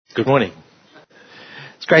Good morning.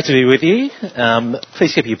 It's great to be with you.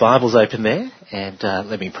 Please keep your Bibles open there and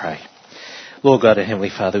let me pray. Lord God and Heavenly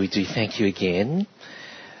Father, we do thank you again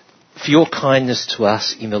for your kindness to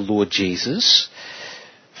us in the Lord Jesus,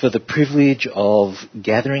 for the privilege of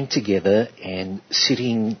gathering together and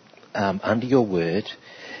sitting under your word.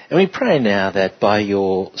 And we pray now that by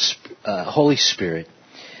your Holy Spirit,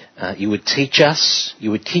 you would teach us,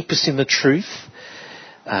 you would keep us in the truth.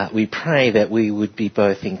 We pray that we would be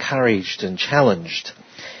both encouraged and challenged,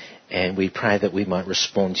 and we pray that we might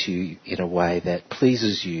respond to you in a way that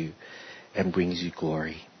pleases you and brings you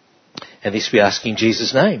glory. And this we ask in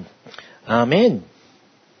Jesus' name. Amen.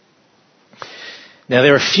 Now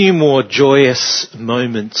there are a few more joyous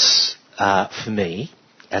moments for me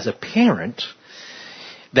as a parent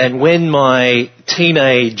than when my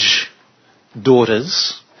teenage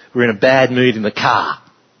daughters were in a bad mood in the car.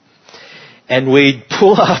 And we'd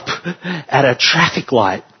pull up at a traffic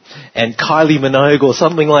light and Kylie Minogue or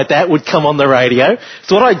something like that would come on the radio.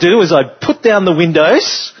 So what I'd do is I'd put down the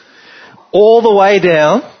windows all the way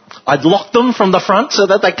down. I'd lock them from the front so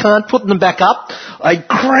that they can't put them back up. I'd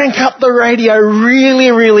crank up the radio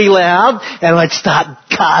really, really loud and I'd start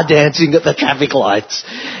car dancing at the traffic lights.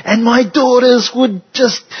 And my daughters would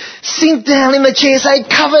just sink down in the chairs. They'd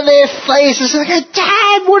cover their faces and they'd go,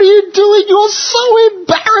 "Dad, what are you doing? You're so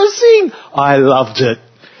embarrassing." I loved it.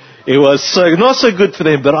 It was not so good for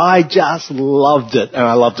them, but I just loved it. And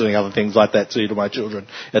I love doing other things like that too to my children.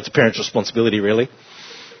 It's a parent's responsibility, really.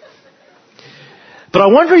 But I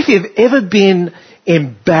wonder if you've ever been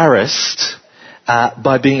embarrassed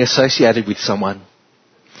by being associated with someone.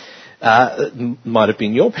 Might have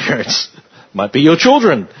been your parents, might be your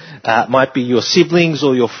children, might be your siblings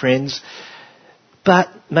or your friends, but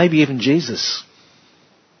maybe even Jesus.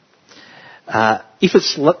 If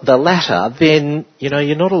it's the latter, then,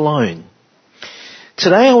 you're not alone.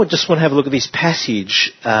 Today I just want to have a look at this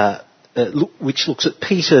passage which looks at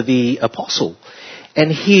Peter the Apostle and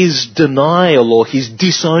his denial or his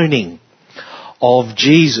disowning of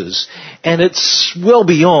Jesus. And it's well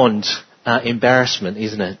beyond embarrassment,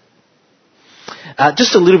 isn't it?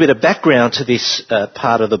 Just a little bit of background to this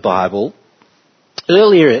part of the Bible.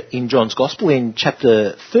 Earlier in John's Gospel, in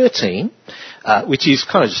chapter 13, which is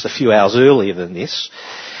kind of just a few hours earlier than this,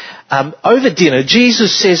 over dinner,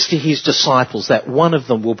 Jesus says to his disciples that one of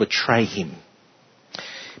them will betray him.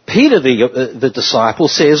 Peter, the disciple,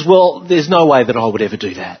 says, "Well, there's no way that I would ever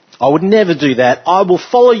do that. I would never do that. I will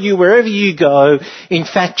follow you wherever you go. In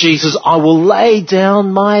fact, Jesus, I will lay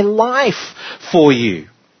down my life for you."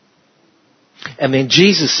 And then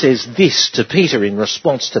Jesus says this to Peter in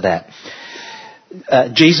response to that.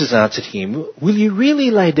 Jesus answered him, "Will you really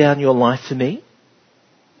lay down your life for me?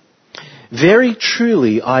 Very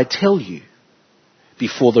truly, I tell you,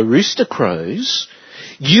 before the rooster crows,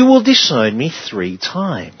 you will disown me 3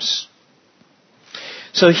 times.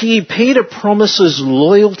 So here Peter promises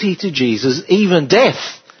loyalty to Jesus, even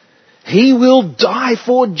death. He will die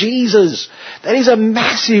for Jesus. That is a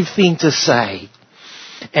massive thing to say.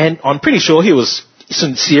 And I'm pretty sure he was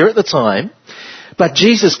sincere at the time. But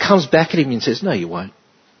Jesus comes back at him and says, "No, you won't.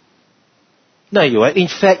 No, you won't. In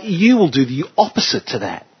fact, you will do the opposite to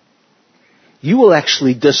that. You will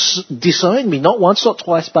actually disown me, not once, not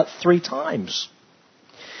twice, but 3 times.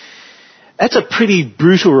 That's a pretty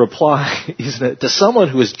brutal reply, isn't it, to someone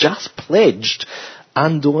who has just pledged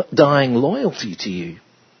undying loyalty to you.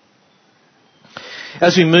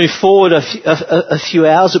 As we move forward a few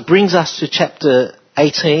hours, it brings us to chapter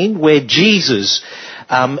 18, where Jesus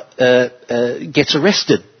gets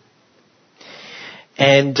arrested.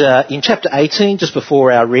 And in chapter 18, just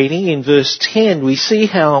before our reading, in verse 10, we see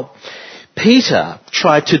how Peter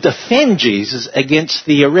tried to defend Jesus against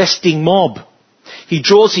the arresting mob. He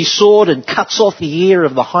draws his sword and cuts off the ear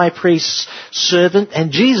of the high priest's servant,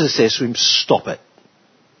 and Jesus says to him, "Stop it.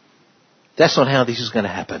 That's not how this is going to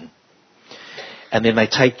happen." And then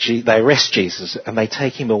they arrest Jesus and they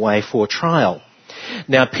take him away for trial.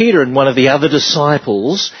 Now Peter and one of the other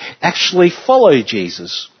disciples actually follow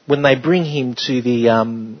Jesus when they bring him to the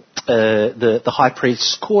high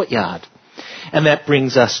priest's courtyard. And that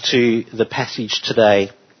brings us to the passage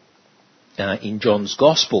today in John's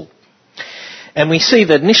Gospel. And we see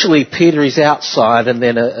that initially Peter is outside, and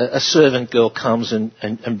then a servant girl comes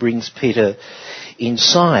and brings Peter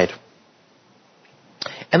inside.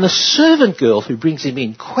 And the servant girl who brings him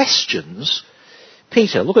in questions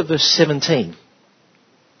Peter. Look at verse 17.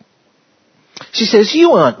 She says,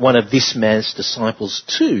 "You aren't one of this man's disciples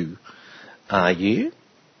too, are you?"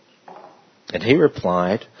 And he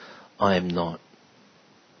replied, "I am not."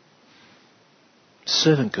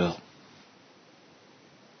 Servant girl.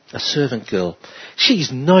 a servant girl.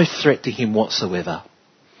 She's no threat to him whatsoever.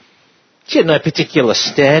 She had no particular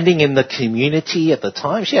standing in the community at the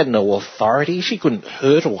time. She had no authority. She couldn't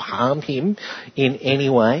hurt or harm him in any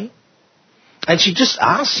way. And she just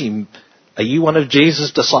asks him, are you one of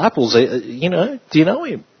Jesus' disciples? Do you know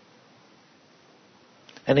him?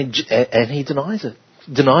 And he denies it.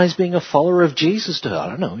 Denies being a follower of Jesus to her. I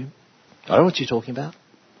don't know him. I don't know what you're talking about.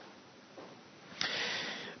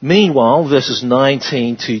 Meanwhile, verses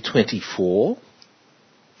 19 to 24,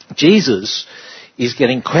 Jesus is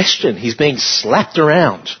getting questioned. He's being slapped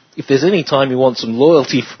around. If there's any time you want some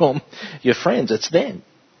loyalty from your friends, it's then.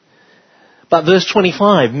 But verse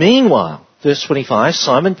 25, meanwhile, verse 25,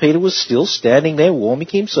 Simon Peter was still standing there warming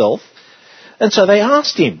himself. And so they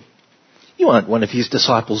asked him, you aren't one of his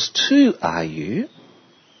disciples too, are you?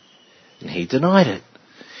 And he denied it,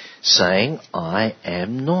 saying, I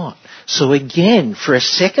am not. So again, for a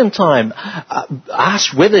second time,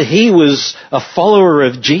 asked whether he was a follower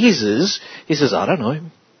of Jesus, he says, I don't know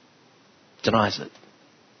him. Denies it.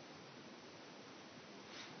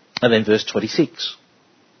 And then verse 26.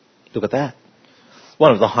 Look at that.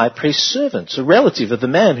 One of the high priest's servants, a relative of the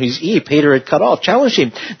man whose ear Peter had cut off, challenged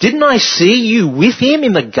him, didn't I see you with him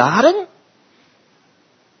in the garden?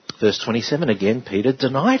 Verse 27 again, Peter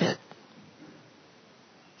denied it.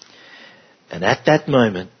 And at that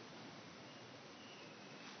moment,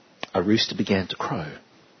 a rooster began to crow.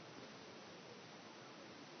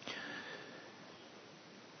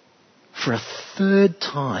 For a third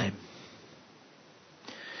time,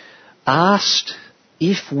 asked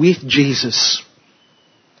if with Jesus.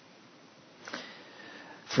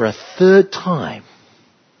 For a third time,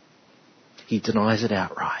 he denies it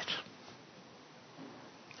outright.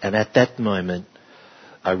 And at that moment,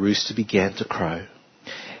 a rooster began to crow.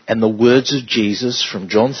 And the words of Jesus from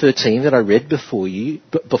John 13 that I read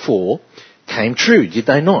before came true, did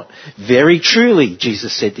they not? Very truly,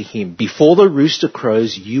 Jesus said to him, before the rooster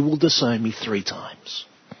crows, you will disown me 3 times.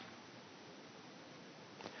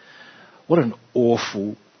 What an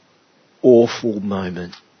awful, awful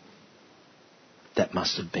moment that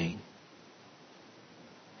must have been.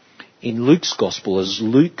 In Luke's Gospel, as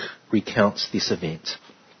Luke recounts this event,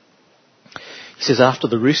 he says, after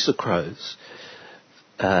the rooster crows,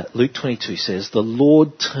 Luke 22 says, the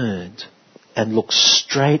Lord turned and looked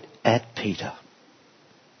straight at Peter.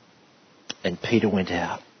 And Peter went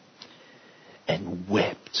out and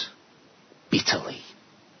wept bitterly.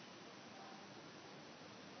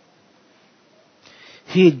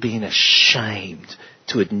 He had been ashamed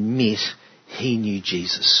to admit he knew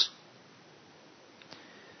Jesus,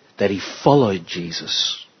 that he followed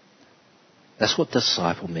Jesus. That's what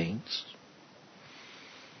disciple means.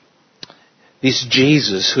 This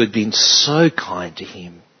Jesus who had been so kind to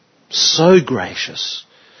him, so gracious,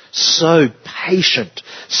 so patient,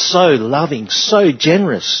 so loving, so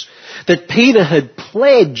generous, that Peter had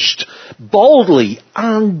pledged boldly,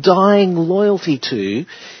 undying loyalty to,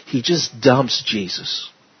 he just dumps Jesus.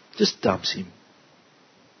 Just dumps him.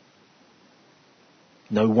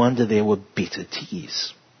 No wonder there were bitter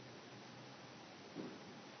tears.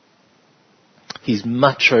 His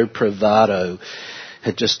macho bravado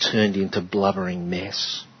had just turned into blubbering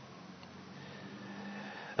mess.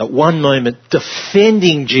 At one moment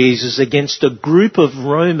defending Jesus against a group of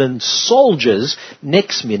Roman soldiers,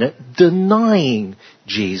 next minute denying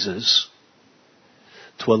Jesus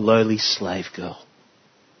to a lowly slave girl.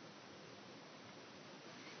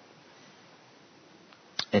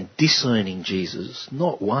 And disowning Jesus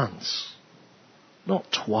not once, not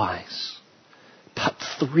twice, but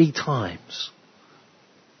 3 times.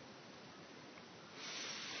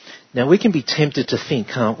 Now we can be tempted to think,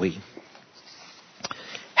 can't we?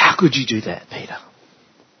 How could you do that, Peter?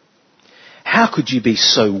 How could you be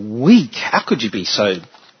so weak? How could you be so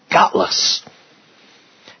gutless?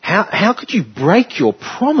 How could you break your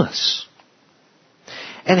promise?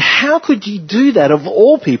 And how could you do that, of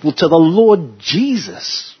all people, to the Lord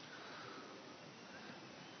Jesus?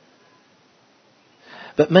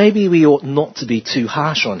 But maybe we ought not to be too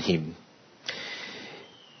harsh on him.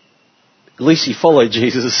 At least he followed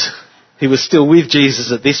Jesus. He was still with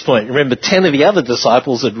Jesus at this point. Remember, 10 of the other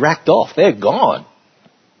disciples had racked off. They're gone.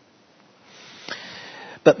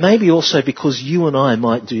 But maybe also because you and I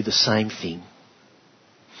might do the same thing.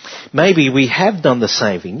 Maybe we have done the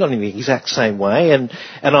same thing, not in the exact same way, and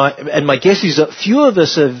my guess is that few of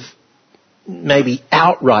us have maybe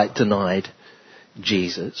outright denied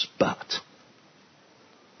Jesus, but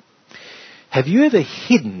have you ever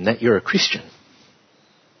hidden that you're a Christian?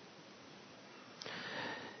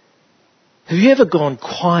 Have you ever gone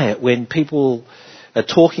quiet when people are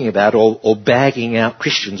talking about or bagging out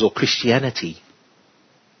Christians or Christianity?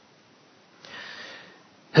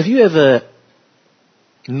 Have you ever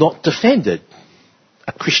not defended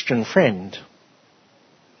a Christian friend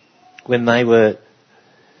when they were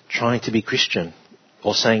trying to be Christian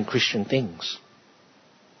or saying Christian things?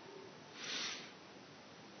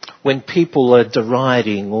 When people are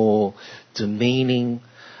deriding or demeaning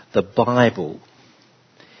the Bible,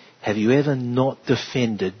 have you ever not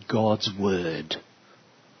defended God's word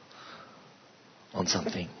on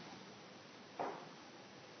something?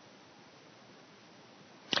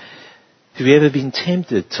 Have you ever been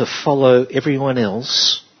tempted to follow everyone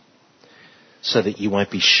else so that you won't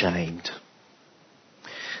be shamed?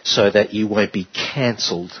 So that you won't be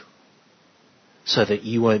cancelled? So that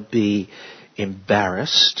you won't be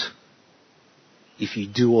embarrassed if you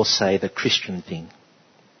do or say the Christian thing?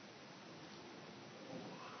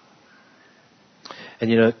 And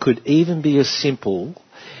it could even be as simple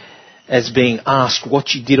as being asked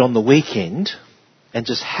what you did on the weekend and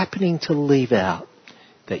just happening to leave out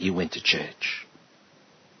that you went to church.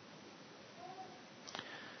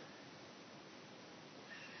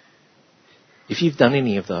 If you've done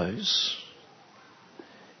any of those,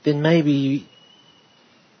 then maybe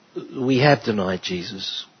we have denied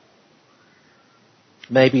Jesus.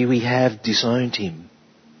 Maybe we have disowned him,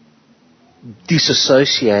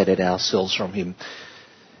 disassociated ourselves from him,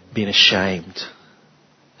 been ashamed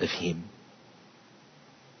of him.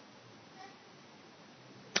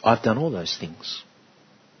 I've done all those things.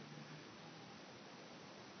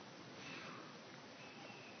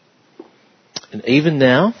 And even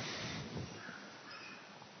now,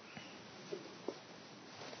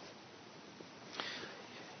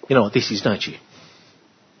 you know what this is, don't you?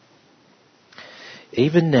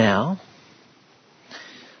 Even now,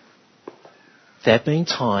 there have been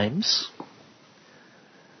times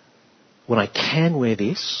when I can wear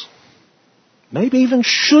this, maybe even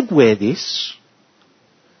should wear this,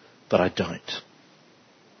 but I don't.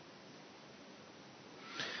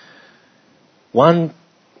 One,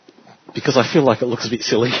 because I feel like it looks a bit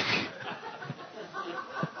silly.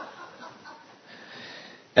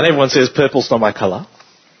 And everyone says purple's not my colour.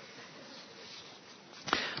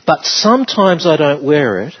 But sometimes I don't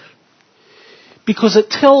wear it because it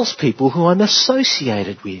tells people who I'm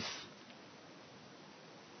associated with.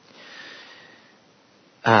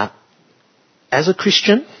 As a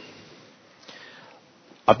Christian,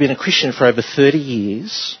 I've been a Christian for over 30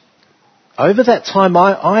 years. Over that time,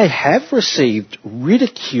 I have received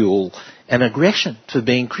ridicule and aggression for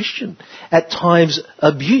being Christian. At times,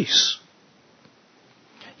 abuse.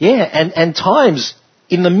 Yeah, and times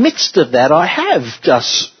in the midst of that, I have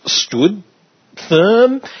just stood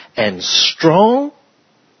firm and strong.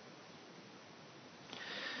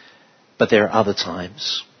 But there are other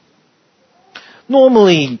times,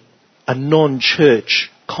 normally a non-church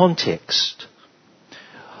context,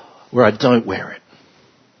 where I don't wear it.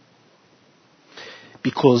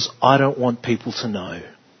 Because I don't want people to know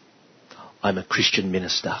I'm a Christian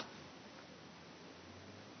minister,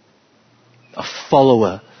 a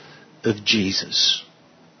follower of Jesus,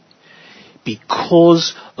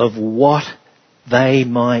 because of what they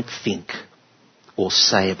might think or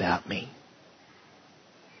say about me.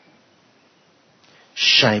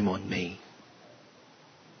 Shame on me.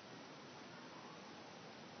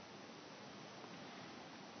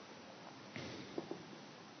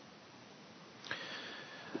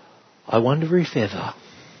 I wonder if ever,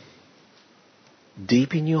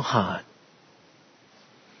 deep in your heart,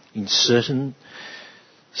 in certain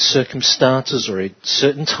circumstances or at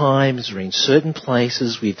certain times or in certain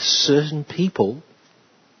places with certain people,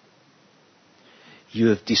 you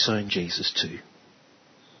have disowned Jesus too.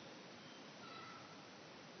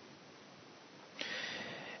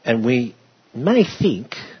 And we may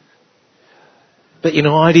think, but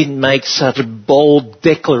I didn't make such bold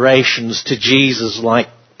declarations to Jesus like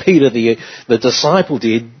Peter the disciple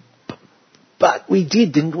did, but we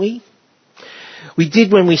did, didn't we? We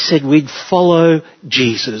did when we said we'd follow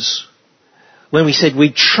Jesus, when we said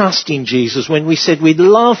we'd trust in Jesus, when we said we'd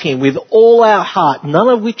love him with all our heart, none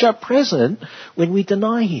of which are present when we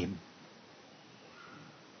deny him.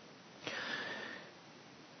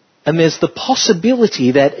 And there's the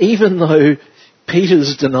possibility that even though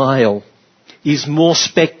Peter's denial is more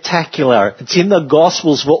spectacular, it's in the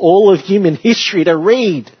Gospels for all of human history to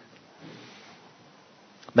read,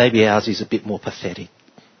 maybe ours is a bit more pathetic.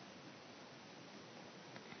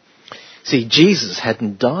 See, Jesus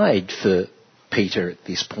hadn't died for Peter at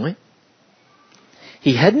this point.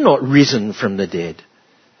 He had not risen from the dead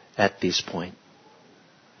at this point.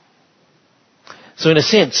 So in a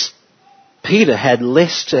sense, Peter had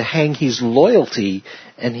less to hang his loyalty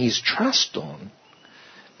and his trust on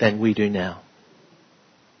than we do now.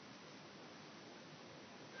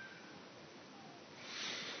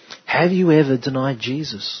 Have you ever denied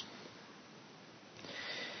Jesus?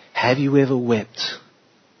 Have you ever wept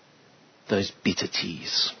those bitter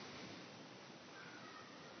tears?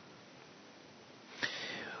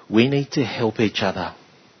 We need to help each other.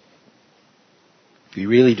 We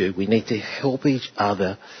really do. We need to help each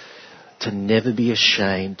other to never be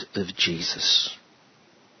ashamed of Jesus.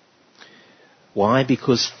 Why?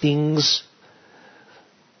 Because things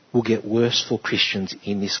will get worse for Christians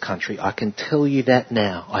in this country. I can tell you that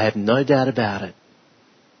now. I have no doubt about it.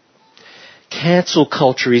 Cancel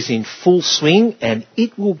culture is in full swing and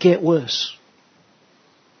it will get worse.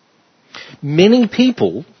 Many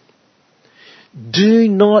people do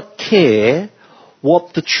not care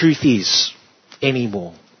what the truth is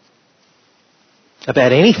anymore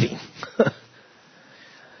about anything.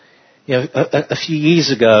 A few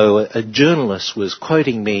years ago, a journalist was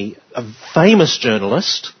quoting me, a famous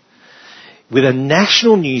journalist with a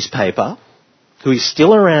national newspaper who is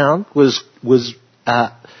still around, was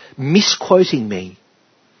misquoting me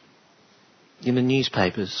in the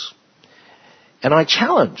newspapers. And I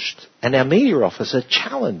challenged, and our media officer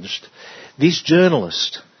challenged this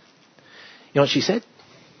journalist. You know what she said?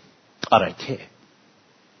 I don't care.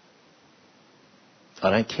 I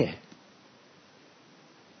don't care.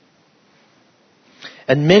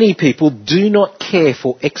 And many people do not care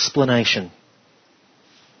for explanation,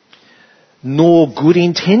 nor good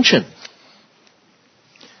intention.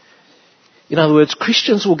 In other words,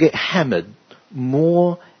 Christians will get hammered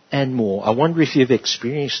more and more. I wonder if you've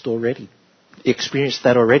experienced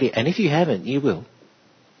that already. And if you haven't, you will.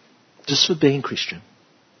 Just for being Christian.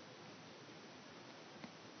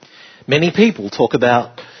 Many people talk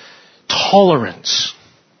about tolerance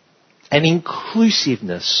and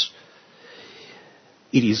inclusiveness.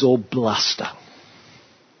 It is all bluster.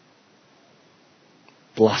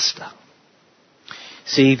 Bluster.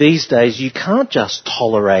 See, these days you can't just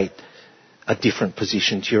tolerate a different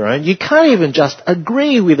position to your own. You can't even just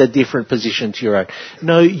agree with a different position to your own.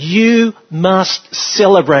 No, you must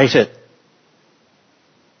celebrate it.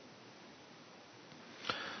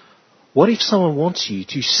 What if someone wants you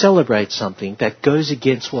to celebrate something that goes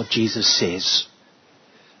against what Jesus says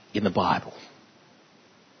in the Bible?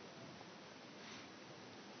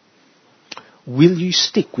 Will you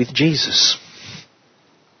stick with Jesus?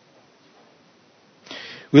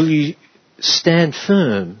 Will you stand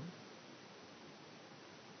firm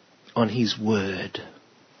on his word?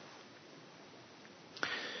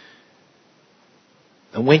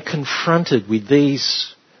 And when confronted with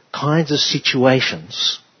these kinds of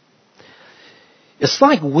situations, it's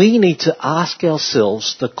like we need to ask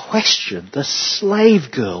ourselves the question the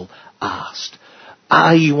slave girl asked.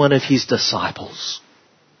 Are you one of his disciples?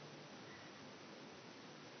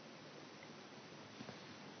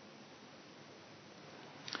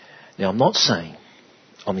 Now, I'm not saying,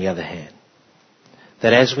 on the other hand,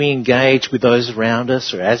 that as we engage with those around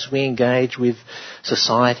us or as we engage with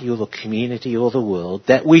society or the community or the world,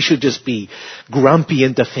 that we should just be grumpy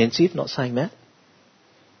and defensive. Not saying that.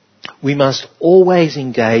 We must always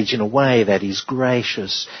engage in a way that is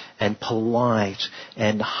gracious and polite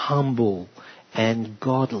and humble and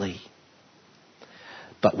godly.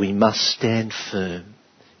 But we must stand firm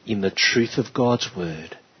in the truth of God's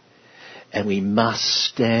word. And we must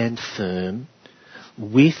stand firm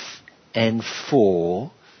with and for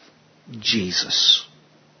Jesus.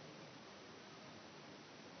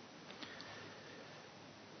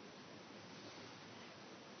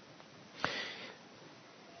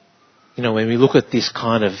 You know, when we look at this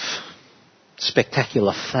kind of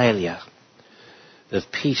spectacular failure of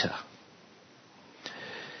Peter,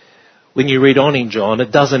 when you read on in John,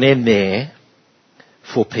 it doesn't end there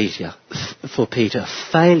for Peter.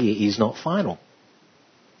 Failure is not final.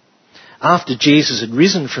 After Jesus had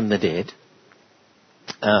risen from the dead,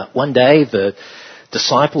 one day the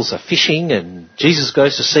disciples are fishing and Jesus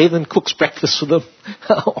goes to see them, cooks breakfast for them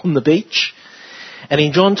on the beach. And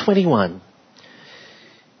in John 21,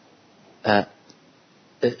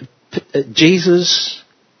 Jesus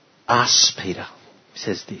asks Peter, he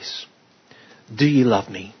says this, "Do you love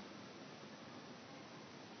me?"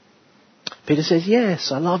 Peter says,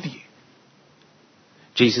 "Yes, I love you."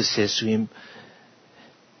 Jesus says to him,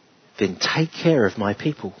 "Then take care of my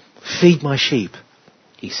people. Feed my sheep,"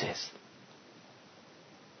 he says.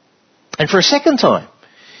 And for a second time,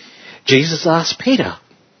 Jesus asks Peter,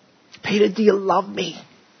 "Peter, do you love me?"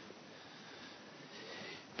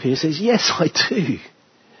 Peter says, "Yes, I do."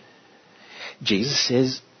 Jesus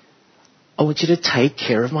says, "I want you to take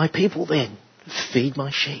care of my people then. Feed my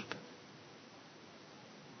sheep."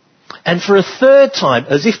 And for a third time,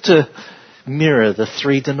 as if to mirror the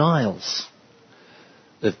three denials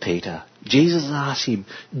of Peter. Jesus asks him,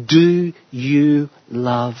 "Do you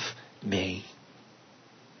love me?"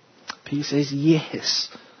 Peter says, "Yes,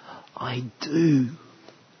 I do."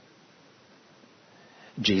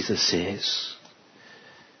 Jesus says,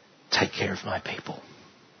 "Take care of my people.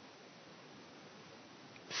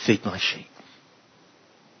 Feed my sheep."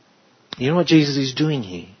 You know what Jesus is doing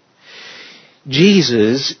here?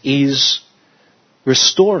 Jesus is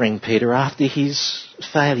restoring Peter after his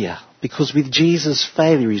failure, because with Jesus,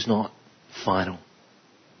 failure is not final.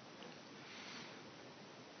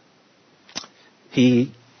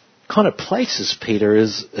 He kind of places Peter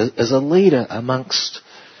as a leader amongst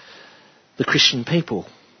the Christian people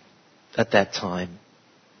at that time.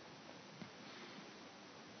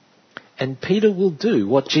 And Peter will do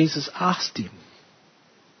what Jesus asked him,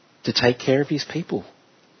 to take care of his people,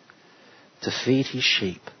 to feed his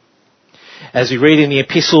sheep. As we read in the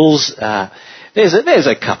epistles, there's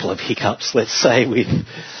a couple of hiccups, let's say,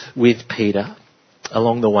 with Peter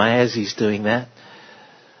along the way as he's doing that.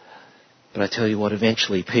 But I tell you what,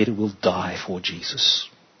 eventually Peter will die for Jesus.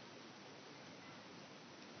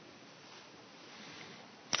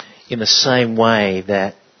 In the same way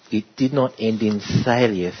that it did not end in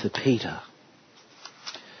failure for Peter,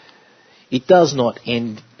 it does not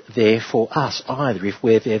end there for us either if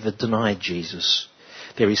we've ever denied Jesus.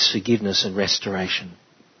 There is forgiveness and restoration.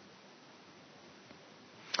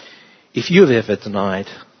 If you've ever denied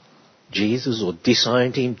Jesus or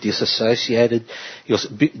disowned him, disassociated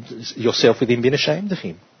yourself with him, been ashamed of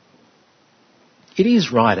him, it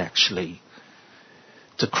is right actually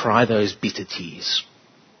to cry those bitter tears.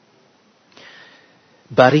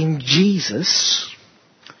 But in Jesus,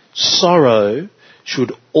 sorrow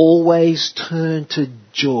should always turn to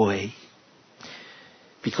joy,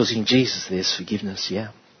 because in Jesus there's forgiveness, yeah.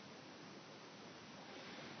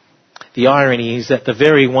 The irony is that the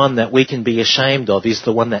very one that we can be ashamed of is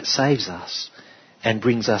the one that saves us and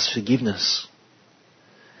brings us forgiveness.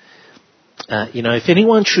 If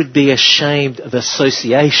anyone should be ashamed of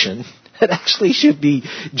association, it actually should be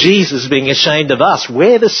Jesus being ashamed of us.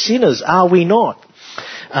 We're the sinners, are we not?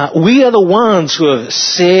 We are the ones who have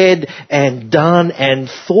said and done and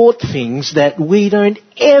thought things that we don't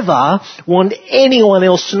ever want anyone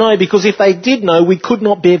else to know, because if they did know, we could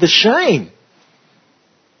not bear the shame.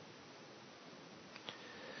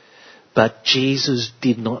 But Jesus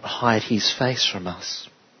did not hide his face from us,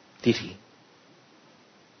 did he?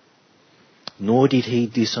 Nor did he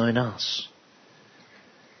disown us.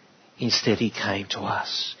 Instead, he came to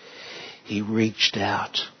us. He reached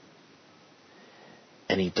out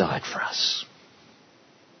and he died for us.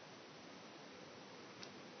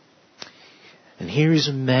 And here is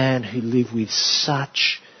a man who lived with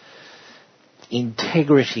such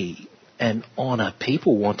integrity and honour.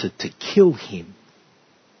 People wanted to kill him.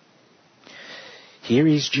 Here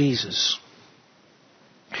is Jesus,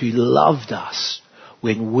 who loved us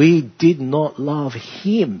when we did not love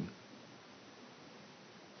him.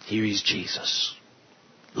 Here is Jesus,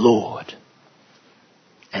 Lord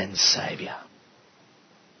and Saviour.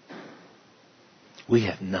 We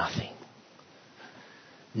have nothing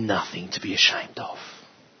to be ashamed of.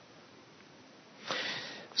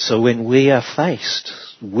 So when we are faced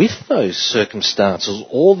with those circumstances,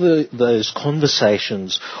 or those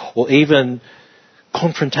conversations, or even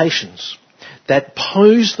confrontations that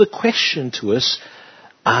pose the question to us,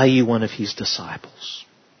 are you one of his disciples?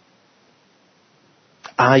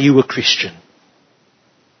 Are you a Christian?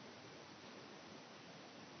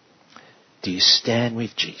 Do you stand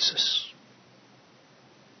with Jesus?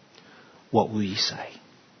 What will you say?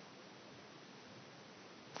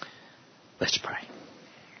 Let's pray.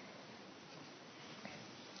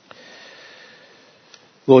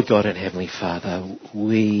 Lord God and Heavenly Father,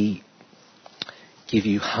 we give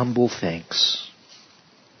you humble thanks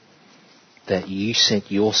that you sent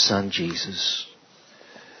your Son Jesus,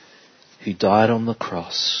 who died on the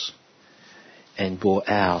cross and bore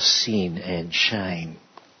our sin and shame.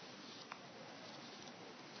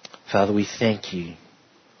 Father, we thank you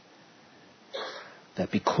that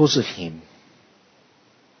because of him,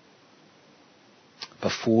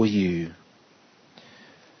 before you,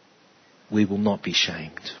 we will not be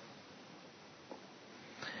shamed.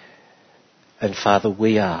 And Father,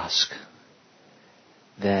 we ask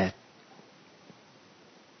that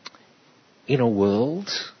in a world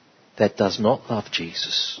that does not love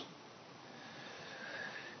Jesus,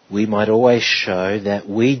 we might always show that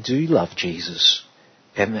we do love Jesus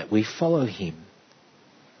and that we follow him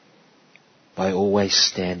by always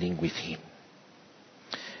standing with him.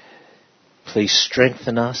 Please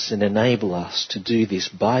strengthen us and enable us to do this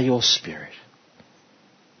by your Spirit.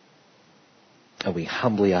 And we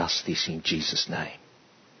humbly ask this in Jesus' name.